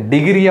 அடுத்தது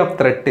degree of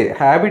thread,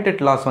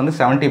 habitat loss வந்து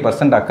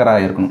 70% அக்கர்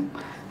ஆகிருக்கணும்.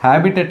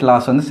 ஹேபிட்டட்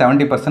லாஸ் வந்து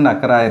 70%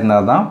 அக்கர்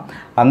ஆகிருந்தால் தான்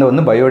அந்த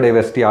வந்து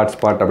பயோடைவர்சிட்டி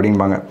ஹாட்ஸ்பாட்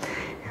அப்படிம்பாங்க.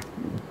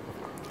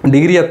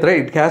 Degree of thread,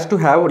 it has to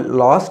have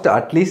last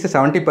at least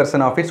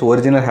 70% of it's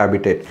original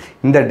habitat.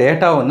 இந்த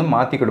data வந்து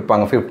மாற்றி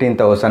கொடுப்பாங்க.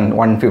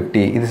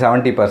 15,150 இது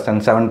 70%,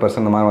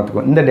 7% இந்த மாதிரி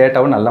மாற்றிக்கும். இந்த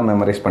டேட்டாவை நல்லா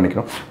மெமரைஸ்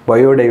பண்ணிக்கணும்.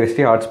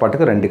 Biodiversity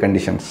ஹாட்ஸ்பாட்டுக்கு 2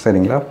 conditions.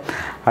 சரிங்களா?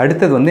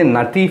 அடுத்தது வந்து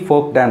நட்டி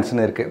ஃபோக்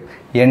டான்ஸ்னு இருக்குது,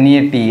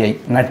 NATI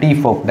நட்டி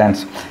ஃபோக்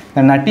டான்ஸ்.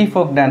 இந்த நட்டி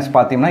ஃபோக் டான்ஸ்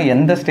பார்த்திங்கன்னா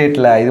எந்த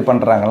ஸ்டேட்டில் இது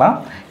பண்ணுறாங்களா,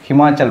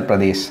 ஹிமாச்சல்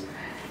பிரதேஷ்.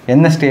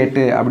 எந்த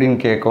ஸ்டேட்டு அப்படின்னு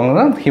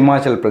கேட்கவங்க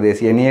ஹிமாச்சல்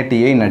பிரதேஷ்,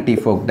 NATI நட்டி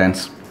ஃபோக்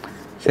டான்ஸ்.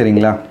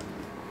 சரிங்களா?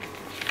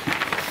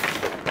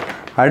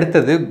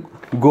 அடுத்தது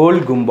கோல்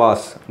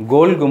கும்பாஸ்.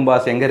 கோல்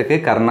கும்பாஸ் எங்கே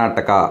இருக்குது,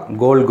 கர்நாடகா.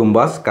 கோல்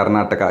கும்பாஸ்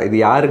கர்நாடகா. இது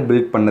யாருக்கு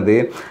பில்ட் பண்ணது,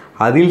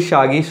 அதில்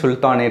Shahi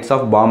sultanates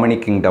of Pamani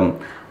kingdom.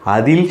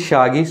 அதில்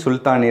Shahi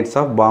sultanates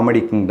of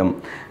Pamani kingdom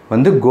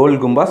வந்து கோல்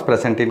கும்பாஸ்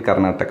பிரசன்ட் இன்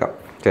கர்நாடகா.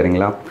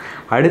 சரிங்களா?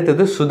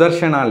 அடுத்தது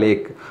சுதர்ஷனா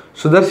லேக்.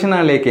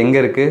 சுதர்ஷனா லேக் எங்கே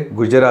இருக்குது,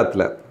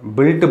 குஜராத்தில்.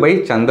 Built by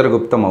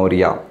Chandragupta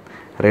Maurya,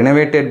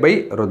 renovated by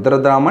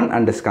Rudradaman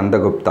and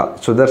Skandagupta.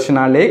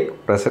 Sudarshana lakh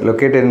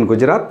located in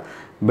Gujarat,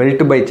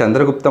 built by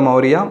Chandragupta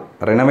Maurya,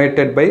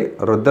 renovated by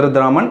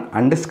Rudradraman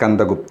and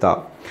Skandagupta.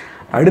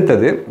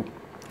 அடுத்தது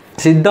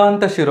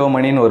சித்தாந்த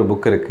சிரோமணின்னு ஒரு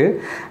புக் இருக்குது,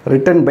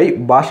 ரிட்டன் பை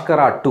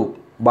பாஸ்கரா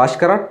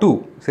 2.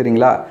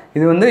 சரிங்களா?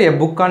 இது வந்து எ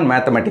புக் ஆன்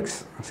மேத்தமெட்டிக்ஸ்.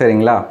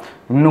 சரிங்களா?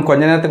 இன்னும்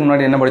கொஞ்ச நேரத்துக்கு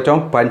முன்னாடி என்ன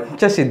படித்தோம்,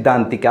 பஞ்ச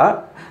சித்தாந்திகா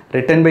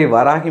written by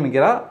Varahi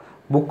மிகிரா,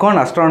 book on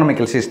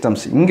astronomical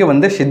systems. இங்கே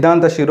வந்து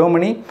சித்தாந்த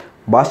சிரோமணி,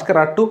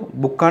 பாஸ்கரா 2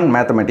 புக் ஆன்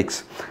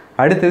மேத்தமெட்டிக்ஸ்.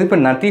 அடுத்தது இப்போ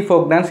நட்டி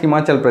ஃபோக் டான்ஸ்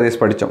ஹிமாச்சல் பிரதேஷ்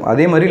படித்தோம்.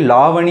 அதே மாதிரி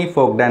லாவணி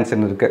ஃபோக்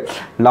டான்ஸ்ன்னு இருக்குது.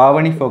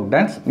 லாவணி ஃபோக்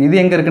டான்ஸ் இது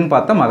எங்கே இருக்குதுன்னு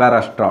பார்த்தா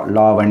மகாராஷ்டிரா.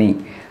 லாவணி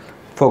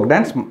ஃபோக்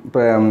டான்ஸ்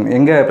இப்போ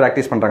எங்கே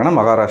ப்ராக்டிஸ் பண்ணுறாங்கன்னா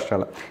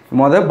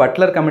மகாராஷ்டிராவில்.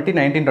 பட்லர் கமிட்டி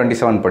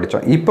 1927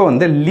 படித்தோம். இப்போ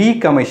வந்து லீ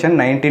கமிஷன்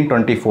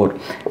 1924.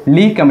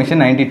 லீ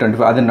கமிஷன்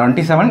 1924, அது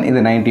 27,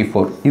 இது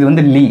 94. இது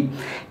வந்து லீ.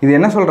 இது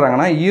என்ன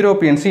சொல்கிறாங்கன்னா,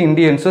 யூரோப்பியன்ஸு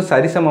இந்தியன்ஸும்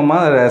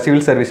சரிசமமாக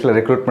சிவில் சர்வீஸில்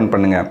ரெக்ரூட்மெண்ட்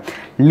பண்ணுங்கள்.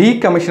 லீ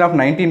commission of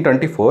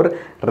 1924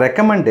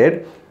 recommended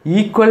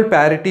equal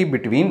parity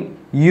between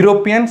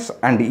Europeans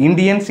and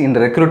Indians in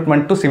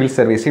recruitment to civil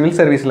service. Civil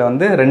சர்வீஸில்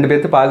வந்து 2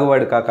 பேர்த்து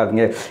பாகுபாடு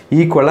காக்காதீங்க,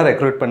 ஈக்குவலாக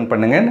ரெக்ரூட்மெண்ட்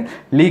பண்ணுங்கன்னு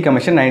லீ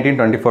கமிஷன்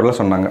 1924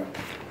 சொன்னாங்க.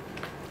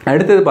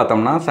 அடுத்தது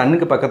பார்த்தோம்னா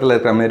சன்னுக்கு பக்கத்தில்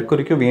இருக்கிற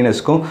மெர்க்குரிக்கும்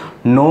வீனஸ்க்கும்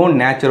நோ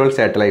நேச்சுரல்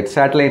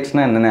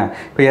சேட்டலைட்ஸ்னால் என்னென்ன,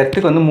 இப்போ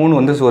எர்த்துக்கு வந்து 3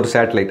 வந்து ஒரு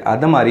சேட்டலைட்,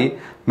 அது மாதிரி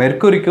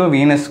மெர்க்குரிக்கும்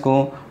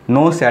வீனஸ்க்கும்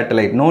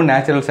நோ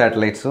நேச்சுரல்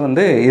சேட்டலைட்ஸும்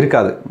வந்து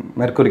இருக்காது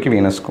மெர்க்குரிக்கும்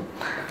வீனஸ்க்கும்.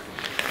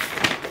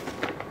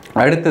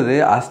 அடுத்தது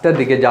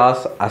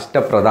அஷ்டதிகஜாஸ்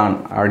அஷ்டபிரதான்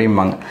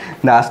அப்படிம்பாங்க.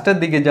 இந்த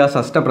அஷ்டதிகஜாஸ்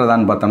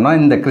அஷ்டபிரதான் பார்த்தோம்னா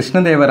இந்த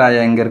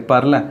கிருஷ்ணதேவராயா இங்கே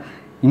இருப்பார்ல,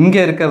 இங்கே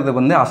இருக்கிறது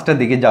வந்து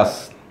அஷ்டதிகஜாஸ்.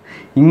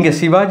 இங்கே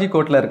சிவாஜி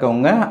கோட்டில்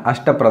இருக்கவங்க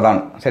அஷ்டபிரதான்.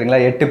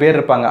 சரிங்களா? 8 பேர்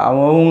இருப்பாங்க,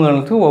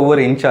 அவங்களுக்கு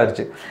ஒவ்வொரு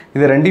இன்சார்ஜ்.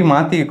 இது 2ஐயும்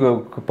மாற்றி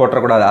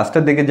போட்டக்கூடாது.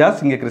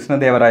 அஷ்டதிகஜாஸ் இங்கே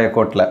கிருஷ்ணதேவராய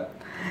கோட்டில்,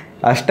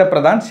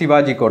 அஷ்டபிரதான்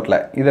சிவாஜி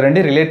கோட்டில். இது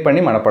 2ஐயும் ரிலேட்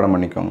பண்ணி மனப்பாடம்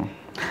பண்ணிக்கோங்க.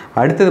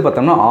 அடுத்தது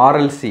பார்த்தோம்னா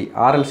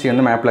ஆர்எல்சி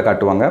வந்து மேப்பில்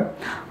காட்டுவாங்க.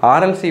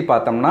 ஆர்எல்சி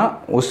பார்த்தோம்னா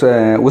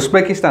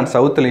உஸ்பெகிஸ்தான்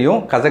சவுத்துலேயும்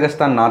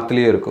கசகஸ்தான்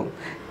நார்த்துலேயும் இருக்கும்.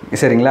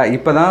 சரிங்களா?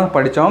 இப்போ தான்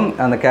படித்தோம்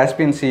அந்த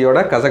காஸ்பியன் சியோட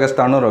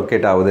கசகஸ்தானும்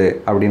லொக்கேட் ஆகுது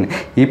அப்படின்னு.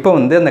 இப்போ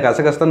வந்து அந்த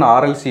கசகஸ்தான்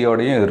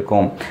ஆர்எல்சியோடையும்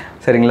இருக்கும்.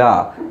 சரிங்களா?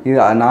 இது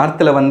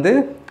நார்த்தில் வந்து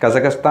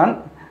கசகஸ்தான்,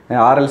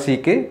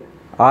 ஆர்எல்சிக்கு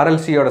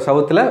ஆர்எல்சியோட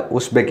சவுத்தில்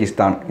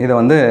உஸ்பெகிஸ்தான். இதை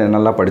வந்து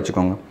நல்லா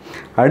படிச்சுக்கோங்க.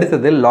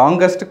 அடுத்தது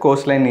லாங்கஸ்ட்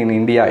கோஸ்ட்லைன் இன்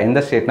இந்தியா எந்த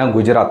ஸ்டேட்னா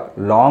Gujarat.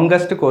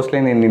 Longest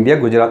coastline in India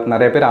Gujarat.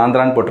 நிறைய பேர்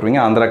ஆந்திரான்னு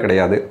போட்டுருவீங்க, ஆந்திரா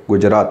கிடையாது,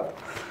 குஜராத்.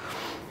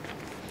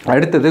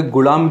 அடுத்தது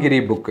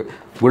குலாம்கிரி புக்.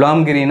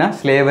 குலாம்கிரினா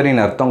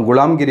ஸ்லேவரின்னு அர்த்தம்.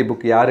 குலாம்கிரி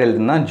புக் யார்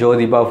எழுதுனா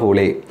Jyotiba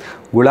ஃபூலே.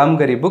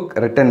 Gulamgiri book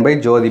written by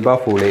Jyotiba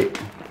ஃபூலே.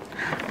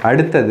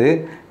 அடுத்தது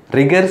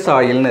ரிகர்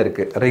சாயில்னு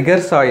இருக்குது.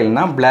 ரிகர்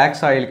சாயில்னா பிளாக்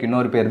சாயிலுக்கு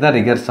இன்னொரு பேர் தான்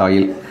ரிகர்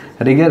சாயில்.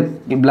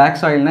 பிளாக்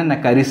சாயில்னா என்ன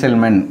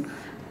கரிசல்மன்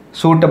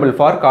சூட்டபிள்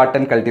ஃபார்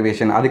காட்டன்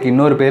கல்டிவேஷன், அதுக்கு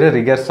இன்னொரு பேர்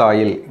ரிகர்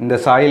சாயில். இந்த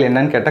சாயில்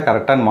என்னன்னு கேட்டால்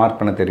கரெக்டாக மார்க்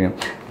பண்ண தெரியும்.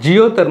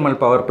 ஜியோ தெர்மல்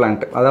பவர்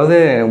பிளான்ட், அதாவது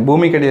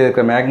பூமிக்கடியில்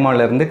இருக்கிற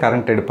மேக்மாவிலேருந்து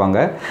கரண்ட்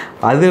எடுப்பாங்க.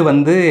 அது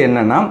வந்து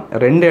என்னென்னா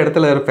 2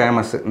 இடத்துல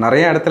ஃபேமஸ்,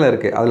 நிறைய இடத்துல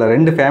இருக்குது. அதில்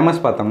 2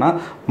 ஃபேமஸ் பார்த்தோம்னா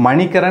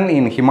மணிகரன்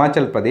இன்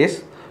ஹிமாச்சல் பிரதேஷ்,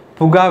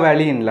 புகா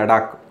வேலி இன்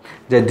Ladakh.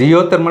 The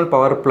geothermal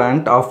power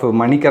plant of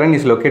Manikaran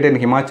is located in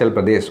Himachal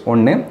Pradesh.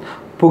 ஒன்று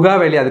புகா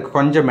வேலி, அதுக்கு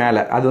கொஞ்சம்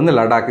மேலே, அது வந்து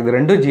லடாக். இது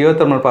 2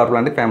 ஜியோதெர்மல் பவர்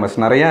பிளான்ட் ஃபேமஸ்,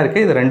 நிறையா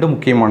இருக்குது. இது 2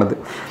 முக்கியமானது.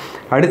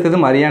 அடுத்தது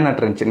மரியானா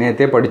ட்ரென்ச்,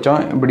 நேற்றே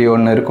படித்தோம். இப்படி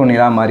ஒன்று இருக்கும்,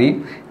 நிலா மாதிரி,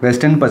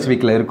 வெஸ்டர்ன்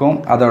பசிபிக்கில் இருக்கும்.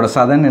 அதோட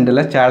சதர்ன்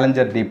எண்டில்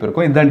சேலஞ்சர் டீப்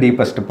இருக்கும். இதுதான்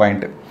டீப்பஸ்ட்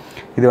பாயிண்ட்.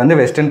 இது வந்து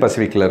வெஸ்டர்ன்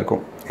பசிபிக்கில்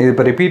இருக்கும். இது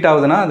இப்போ ரிப்பீட்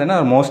ஆகுதுன்னா அதுனா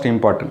மோஸ்ட்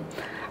இம்பார்ட்டன்ட்.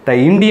 த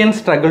இண்டியன்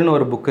ஸ்ட்ரகிள்னு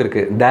ஒரு புக்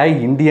இருக்குது. The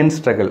Indian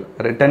struggle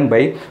written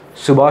by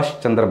சுபாஷ்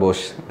Chandra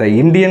Bose. The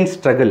Indian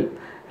struggle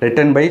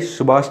written by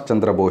சுபாஷ்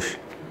சந்திர போஸ்.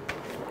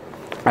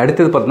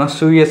 அடுத்தது பார்த்தோம்னா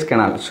சூயஸ்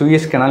கெனால்.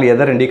 சூயஸ் கெனால்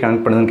எதை 2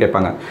 கனெக்ட் பண்ணுதுன்னு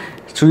கேட்பாங்க.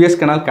 Suez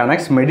canal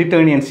connects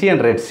Mediterranean C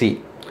and red C.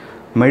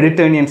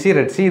 Mediterranean C,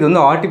 red C, இது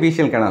வந்து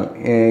ஆர்டிஃபிஷியல் கெனால்,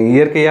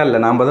 இயற்கையாக இல்லை,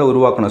 நாம் தான்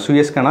உருவாக்கணும்.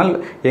 சூயஸ் கெனால்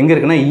எங்கே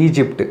இருக்குன்னா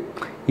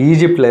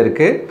ஈஜிப்டில்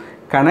இருக்குது.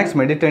 Connects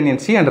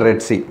Mediterranean C and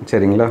red C.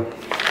 சரிங்களா.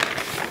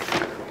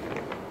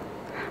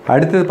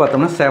 அடுத்தது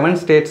பார்த்தோம்னா 7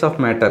 ஸ்டேட்ஸ் ஆஃப்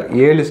மேட்டர்.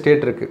 7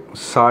 ஸ்டேட் இருக்குது.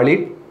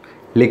 Solid,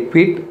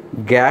 liquid,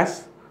 case,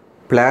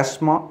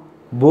 plasma,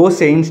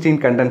 போஸ்-ஐன்ஸ்டீன்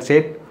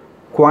condensate,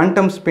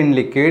 quantum spin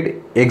liquid,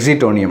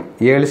 எக்ஸிட்டோனியம்.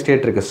 7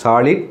 state இருக்குது.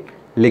 Solid,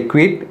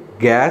 liquid,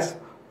 case,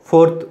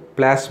 4th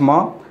plasma,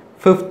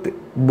 5th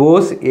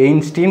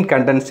போஸ்-ஐன்ஸ்டீன்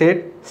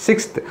condensate,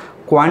 6th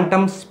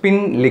quantum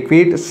spin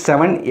liquid,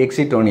 7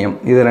 எக்ஸிட்டோனியம்.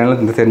 இது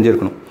 2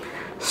 தெரிஞ்சிருக்கணும்.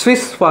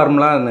 ஸ்விஸ்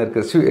ஃபார்முலான்னு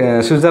இருக்குது.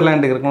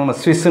 சுவிட்சர்லாண்டுக்கு இருக்கணும், நம்ம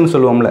ஸ்விஸ்ன்னு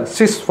சொல்லுவோம்ல,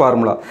 ஸ்விஸ்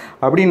ஃபார்முலா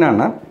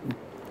அப்படின்னா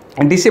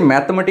it is a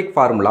mathematic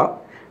formula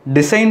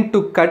design to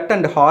cut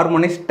and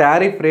harmonise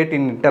tariff rate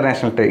in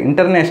international trade.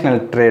 International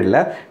ட்ரேடில்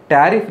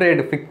tariff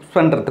rate fix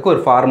பண்ணுறதுக்கு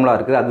ஒரு formula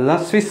இருக்குது.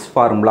 அதுதான் ஸ்விஸ்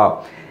ஃபார்முலா.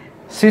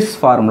 ஸ்விஸ்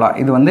ஃபார்முலா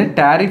இது வந்து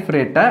டேரிஃப்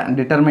ரேட்டை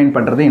டிட்டர்மைன்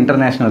பண்ணுறது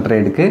இன்டர்நேஷ்னல்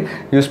ட்ரேடுக்கு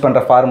யூஸ்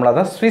பண்ணுற ஃபார்முலா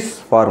தான் ஸ்விஸ்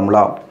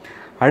ஃபார்முலா.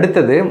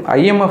 அடுத்தது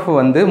IMF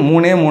வந்து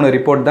 3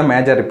 ரிப்போர்ட் தான்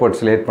மேஜர் ரிப்போர்ட்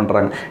செலக்ட்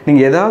பண்ணுறாங்க.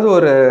 நீங்கள் ஏதாவது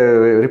ஒரு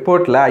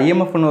ரிப்போர்ட்டில்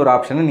IMFன்னு ஒரு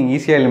ஆப்ஷனை நீங்கள்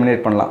ஈஸியாக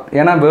எலிமினேட் பண்ணலாம்.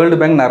 ஏன்னா வேர்ல்டு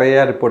பேங்க்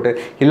நிறையா ரிப்போர்ட்டு,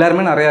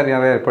 எல்லாருமே நிறையா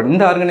ரிப்போர்ட்.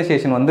 இந்த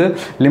ஆர்கனைசேஷன் வந்து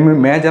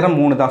மேஜராக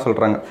 3 தான்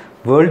சொல்கிறாங்க.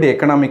 World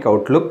economic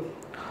Outlook,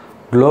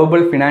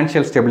 global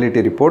financial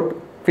stability report,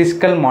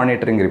 fiscal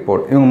monitoring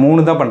report. இவங்க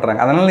 3 தான்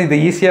பண்ணுறாங்க. அதனால் இதை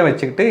ஈஸியாக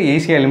வச்சுக்கிட்டு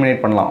ஈஸியாக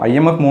எலிமினேட் பண்ணலாம்.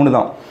 IMF 3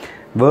 தான்.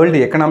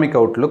 World economic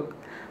Outlook,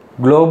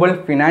 global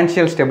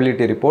financial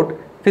stability report,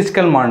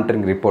 fiscal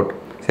monitoring report.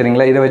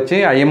 சரிங்களா. இதை வச்சு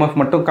IMF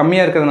மட்டும்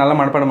கம்மியாக இருக்கிறதுனால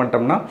மனப்பாடம்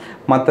பண்ணிட்டோம்னா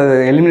மற்ற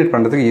எலிமினேட்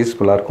பண்ணுறதுக்கு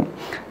யூஸ்ஃபுல்லாக இருக்கும்.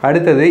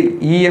 அடுத்தது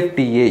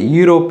EFTA,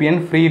 European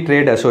free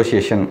trade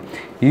association.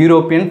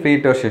 European free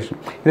trade association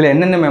இதில்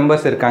என்னென்ன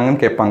மெம்பர்ஸ்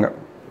இருக்காங்கன்னு கேட்பாங்க.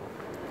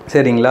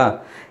 சரிங்களா.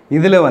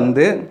 இதில்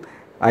வந்து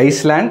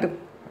island,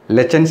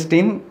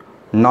 லெச்சன்ஸ்டீன்,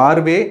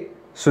 Norway,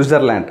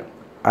 Switzerland.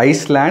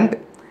 Island,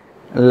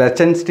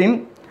 லெச்சன்ஸ்டீன்,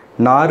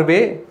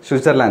 Norway,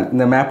 Switzerland.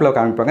 இந்த மேப்பில்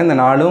காமிப்பாங்க. இந்த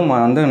 4ம்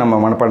வந்து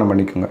நம்ம மனப்பாடம்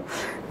பண்ணிக்கோங்க.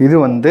 இது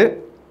வந்து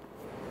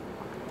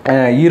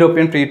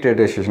யூரோப்பியன் ஃப்ரீ ட்ரேட்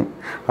அசோசியேஷன்.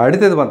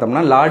 அடுத்தது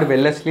பார்த்தோம்னா லார்ட்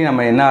வெல்லஸ்லி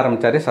நம்ம என்ன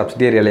ஆரம்பித்தார்,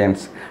 சப்சிடியரி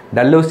அலையன்ஸ்.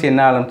 டல்லௌசி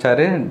என்ன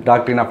ஆரம்பித்தார்,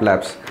 டாக்ட்ரின் ஆஃப்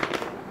லேப்ஸ்.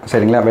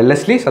 சரிங்களா.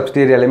 Wellesley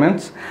subsidiary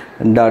alliance,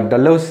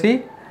 Dalhousie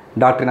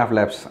doctrine of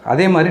labs.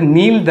 அதே மாதிரி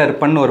நீல்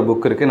தர்பன் ஒரு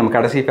புக் இருக்குது. நம்ம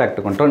கடைசி ஃபேக்ட்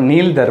கொண்டோம்.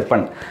 நீல்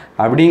தர்பன்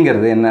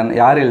அப்படிங்கிறது என்ன,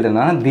 யார்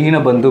எழுதுனா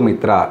தீனபந்து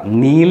மித்ரா.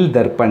 நீல்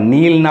தர்பன்,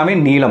 நீல்னாவே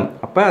நீலம்,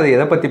 அப்போ அது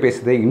எதை பற்றி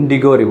பேசுது,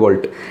 indigo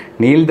revolt.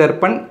 Neil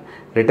Darpan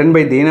written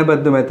by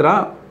Dinabandhu Mitra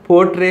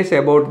portrays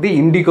about the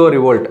indigo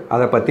revolt,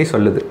 அதை பற்றி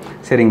சொல்லுது.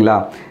 சரிங்களா.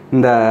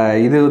 இந்த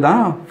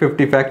இதுதான்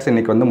 50 ஃபேக்ட்ஸ்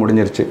இன்றைக்கி வந்து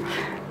முடிஞ்சிருச்சு.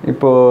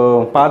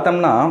 இப்போது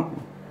பார்த்தோம்னா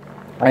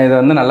இதை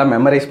வந்து நல்லா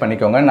மெமரைஸ்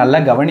பண்ணிக்கோங்க, நல்லா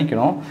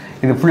கவனிக்கணும்.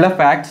 இது ஃபுல்லாக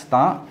ஃபேக்ட்ஸ்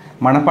தான்,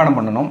 மனப்பாடம்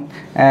பண்ணணும்.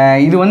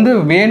 இது வந்து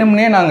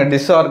வேணும்னே நாங்கள்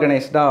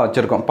டிஸ்ஆர்கனைஸ்டாக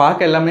வச்சுருக்கோம்.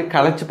 பார்க்க எல்லாமே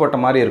களைச்சி போட்ட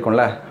மாதிரி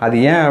இருக்கும்ல, அது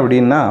ஏன்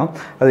அப்படின்னா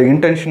அது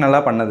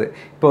இன்டென்ஷனலாக பண்ணது.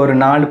 இப்போ ஒரு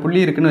 4 புள்ளி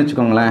இருக்குதுன்னு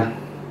வச்சுக்கோங்களேன்,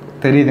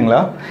 தெரியுதுங்களா.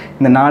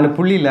 இந்த 4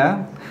 புள்ளியில்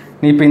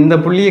நீ இப்போ இந்த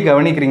புள்ளியை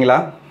கவனிக்கிறீங்களா,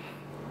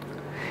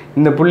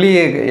 இந்த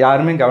புள்ளியை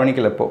யாருமே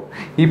கவனிக்கலை.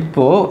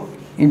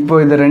 இப்போ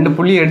இந்த 2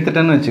 புள்ளி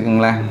எடுத்துட்டேன்னு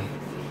வச்சுக்கோங்களேன்,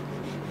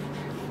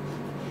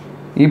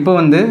 இப்போ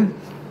வந்து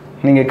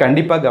நீங்கள்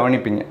கண்டிப்பாக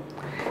கவனிப்பீங்க.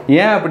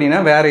 ஏன் அப்படின்னா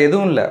வேறு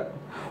எதுவும் இல்லை,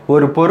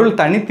 ஒரு பொருள்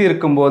தனித்து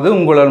இருக்கும்போது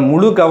உங்களோட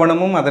முழு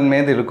கவனமும் அதன்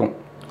மீது இருக்கும்.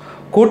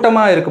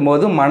 கூட்டமாக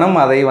இருக்கும்போது மனம்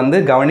அதை வந்து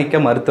கவனிக்க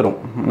மறுத்துடும்.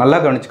 நல்லா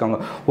கவனிச்சுக்கோங்க.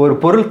 ஒரு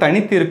பொருள்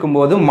தனித்து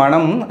இருக்கும்போது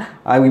மனம்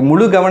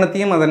முழு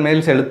கவனத்தையும் அதன்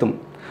மேல் செலுத்தும்.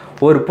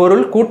 ஒரு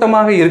பொருள்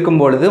கூட்டமாக இருக்கும்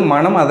பொழுது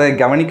மனம் அதை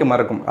கவனிக்க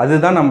மறக்கும்.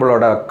 அதுதான்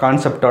நம்மளோட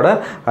கான்செப்டோட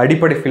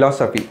அடிப்படை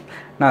ஃபிலாசபி.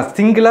 நான்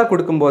சிங்கிளாக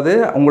கொடுக்கும்போது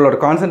உங்களோட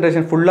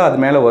கான்சன்ட்ரேஷன் ஃபுல்லாக அது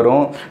மேலே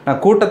வரும்.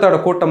 நான்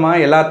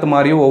கூட்டமாக எல்லாத்து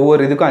மாதிரியும்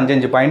ஒவ்வொரு இதுக்கும்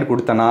 5 பாயிண்ட்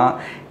கொடுத்தேன்னா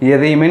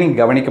எதையுமே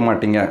நீங்கள் கவனிக்க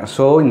மாட்டீங்க.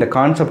 ஸோ இந்த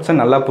கான்செப்ட்ஸை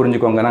நல்லா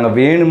புரிஞ்சுக்கோங்க. நாங்கள்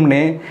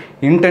வேணும்னே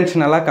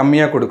இன்டென்ஷனலாக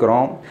கம்மியாக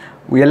கொடுக்குறோம்.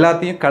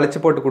 எல்லாத்தையும் கழிச்சு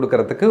போட்டு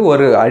கொடுக்கறதுக்கு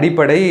ஒரு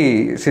அடிப்படை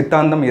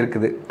சித்தாந்தம்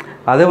இருக்குது.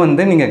 அதை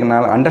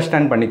நீங்கள்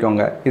அண்டர்ஸ்டாண்ட்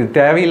பண்ணிக்கோங்க. இது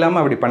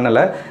தேவையில்லாமல் அப்படி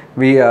பண்ணலை.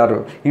 We are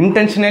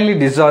intentionally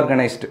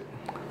டிஸ்ஆர்கனைஸ்டு.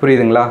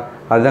 புரியுதுங்களா?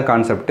 அதுதான்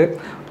கான்செப்ட்டு.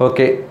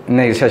 ஓகே,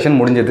 இன்னைக்கு செஷன்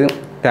முடிஞ்சது.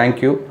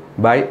 Thank you.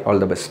 Bye.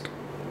 All the best.